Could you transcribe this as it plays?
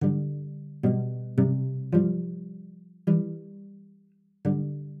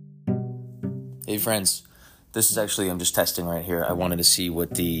Hey friends, this is actually, I'm just testing right here. I wanted to see how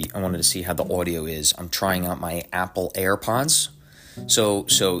the audio is. I'm trying out my Apple AirPods.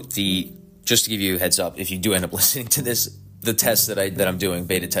 Just to give you a heads up, if you do end up listening to this, the test that I'm doing,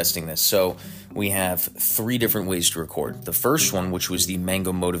 beta testing this. So we have 3 different ways to record. The first one, which was the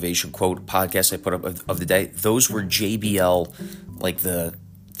Mango Motivation Quote podcast I put up of the day, those were JBL, like the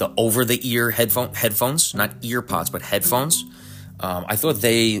over-the-ear headphones, not ear pods, but headphones. I thought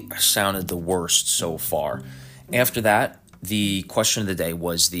they sounded the worst so far. After that, the question of the day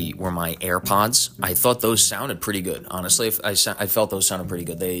were my AirPods. I thought those sounded pretty good. Honestly, I felt those sounded pretty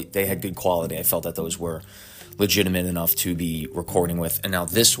good. They had good quality. I felt that those were legitimate enough to be recording with. And now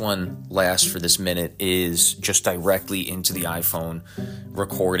this one, last for this minute, is just directly into the iPhone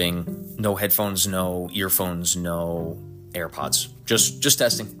recording. No headphones, no earphones, no AirPods. Just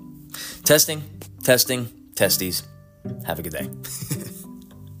testing. Testies. Have a good day.